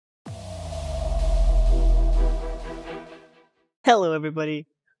Hello everybody,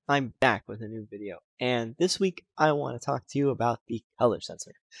 I'm back with a new video, and this week I want to talk to you about the color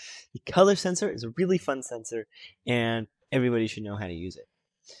sensor. The color sensor is a really fun sensor, and everybody should know how to use it.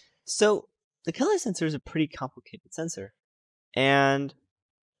 So, the color sensor is a pretty complicated sensor, and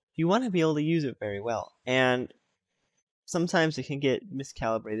you want to be able to use it very well, and sometimes it can get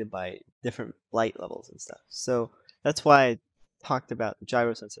miscalibrated by different light levels and stuff. So, that's why I talked about the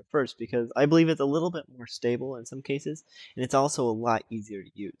gyro sensor first, because I believe it's a little bit more stable in some cases, and it's also a lot easier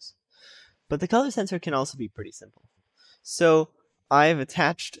to use. But the color sensor can also be pretty simple. So I've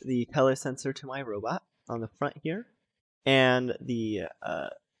attached the color sensor to my robot on the front here, and the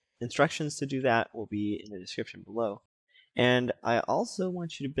instructions to do that will be in the description below. And I also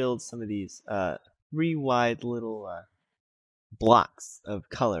want you to build some of these three wide little blocks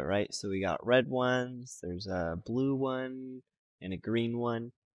of color, right? So we got red ones, there's a blue one, and a green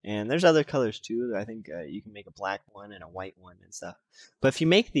one. And there's other colors too. I think you can make a black one and a white one and stuff. But if you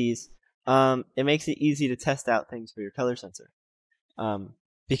make these, it makes it easy to test out things for your color sensor.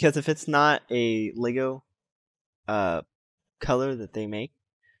 Because if it's not a Lego color that they make,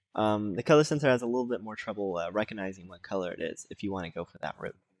 the color sensor has a little bit more trouble recognizing what color it is if you want to go for that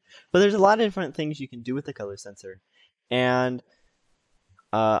route. But there's a lot of different things you can do with the color sensor, and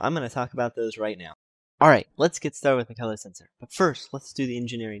I'm going to talk about those right now. Alright, let's get started with the color sensor. But first, let's do the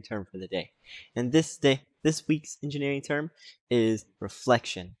engineering term for the day. And this week's engineering term is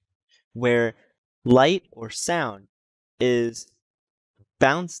reflection, where light or sound is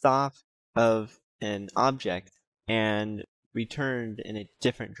bounced off of an object and returned in a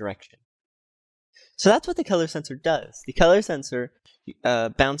different direction. So that's what the color sensor does. The color sensor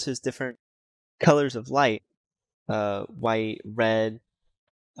bounces different colors of light, white, red,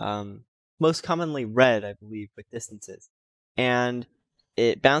 most commonly red, I believe, with distances. And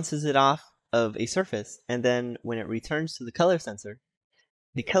it bounces it off of a surface, and then when it returns to the color sensor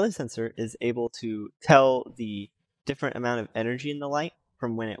is able to tell the different amount of energy in the light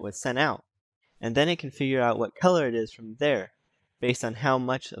from when it was sent out. And then it can figure out what color it is from there, based on how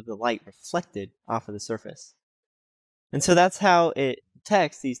much of the light reflected off of the surface. And so that's how it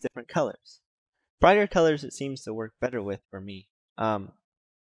detects these different colors. Brighter colors it seems to work better with for me.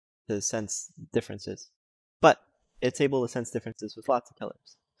 To sense differences, but it's able to sense differences with lots of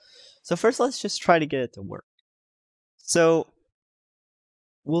colors. So first, let's just try to get it to work. So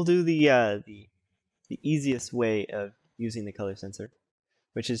we'll do the easiest way of using the color sensor,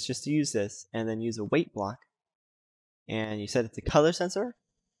 which is just to use this and then use a weight block, and you set it to color sensor,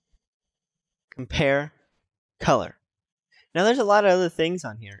 compare, color. Now there's a lot of other things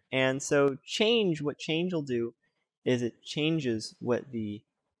on here, and so what change will do is it changes what the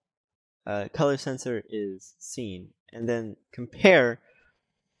color sensor is seen, and then compare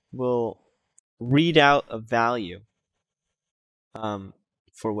will read out a value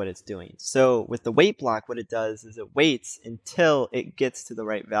for what it's doing. So with the weight block, what it does is it waits until it gets to the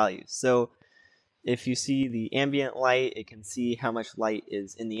right value. So if you see the ambient light, it can see how much light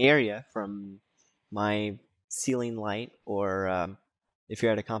is in the area from my ceiling light, or if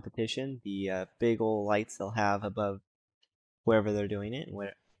you're at a competition, the big old lights they'll have above wherever they're doing it,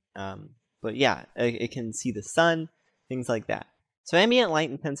 and but yeah, it can see the sun, things like that. So ambient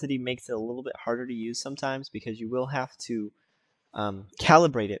light intensity makes it a little bit harder to use sometimes, because you will have to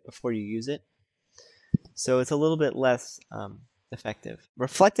calibrate it before you use it. So it's a little bit less effective.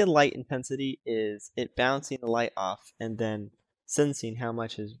 Reflected light intensity is it bouncing the light off and then sensing how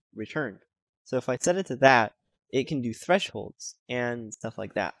much is returned. So if I set it to that, it can do thresholds and stuff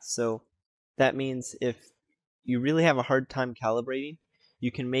like that. So that means if you really have a hard time calibrating,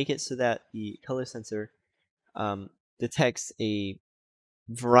 you can make it so that the color sensor detects a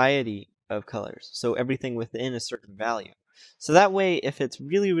variety of colors, so everything within a certain value. So that way, if it's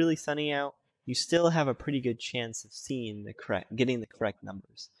really, really sunny out, you still have a pretty good chance of seeing getting the correct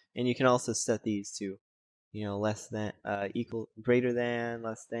numbers. And you can also set these to, less than, greater than,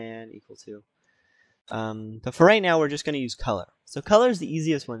 less than, equal to. But for right now, we're just going to use color. So color is the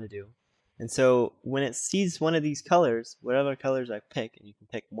easiest one to do. And so when it sees one of these colors, whatever colors I pick, and you can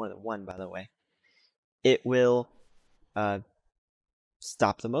pick more than one, by the way, it will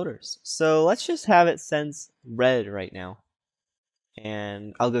stop the motors. So let's just have it sense red right now,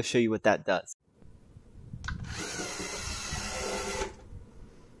 and I'll go show you what that does.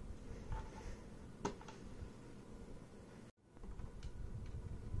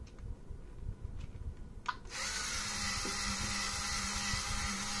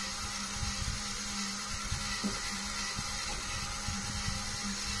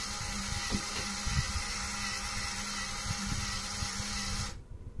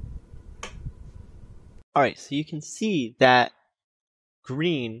 Alright, so you can see that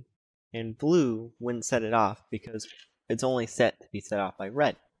green and blue wouldn't set it off because it's only set to be set off by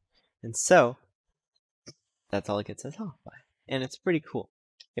red. And so that's all it gets set off by. And it's pretty cool.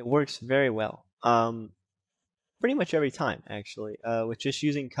 It works very well. Pretty much every time, actually. With just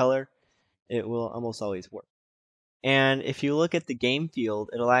using color, it will almost always work. And if you look at the game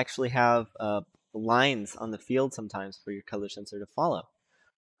field, it'll actually have lines on the field sometimes for your color sensor to follow.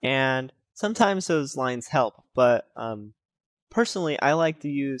 And sometimes those lines help, but personally, I like to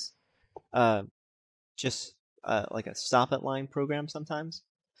use just like a stop it line program sometimes,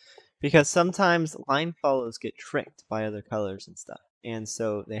 because sometimes line follows get tricked by other colors and stuff, and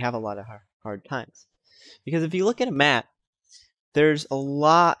so they have a lot of hard times. Because if you look at a mat, there's a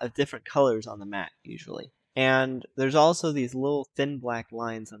lot of different colors on the mat usually, and there's also these little thin black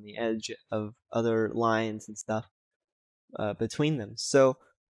lines on the edge of other lines and stuff between them. So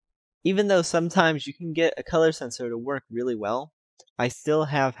even though sometimes you can get a color sensor to work really well, I've still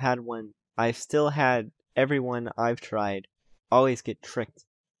had everyone I've tried always get tricked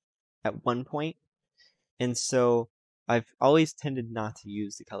at one point, and so I've always tended not to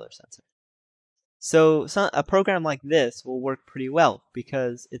use the color sensor. So a program like this will work pretty well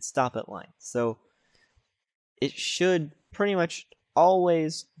because it's stop at line. So it should pretty much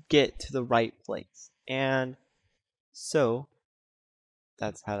always get to the right place. And so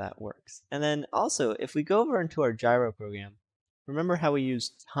that's how that works. And then also, if we go over into our gyro program, remember how we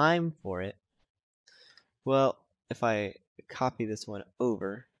use time for it? Well, if I copy this one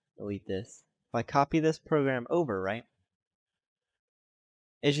over, delete this. If I copy this program over, right?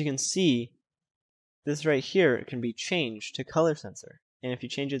 As you can see, this right here can be changed to color sensor. And if you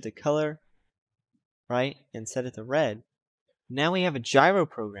change it to color, right, and set it to red, now we have a gyro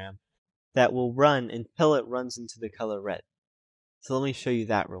program that will run until it runs into the color red. So let me show you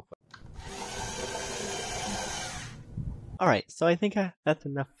that real quick. Alright, so I think that's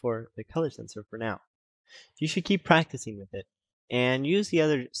enough for the color sensor for now. You should keep practicing with it, and use the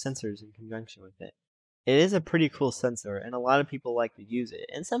other sensors in conjunction with it. It is a pretty cool sensor, and a lot of people like to use it,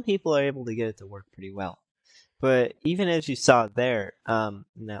 and some people are able to get it to work pretty well. But even as you saw there, in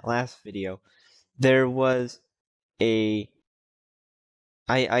that last video, there was I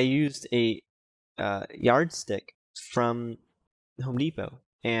used a yardstick from Home Depot,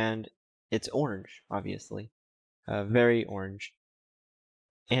 and it's orange, obviously, very orange,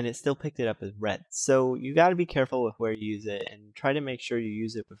 and it still picked it up as red. So you got to be careful with where you use it, and try to make sure you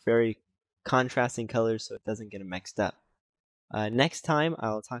use it with very contrasting colors so it doesn't get mixed up. Next time,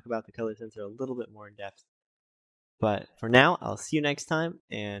 I'll talk about the color sensor a little bit more in depth. But for now, I'll see you next time,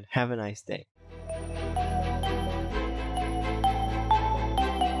 and have a nice day.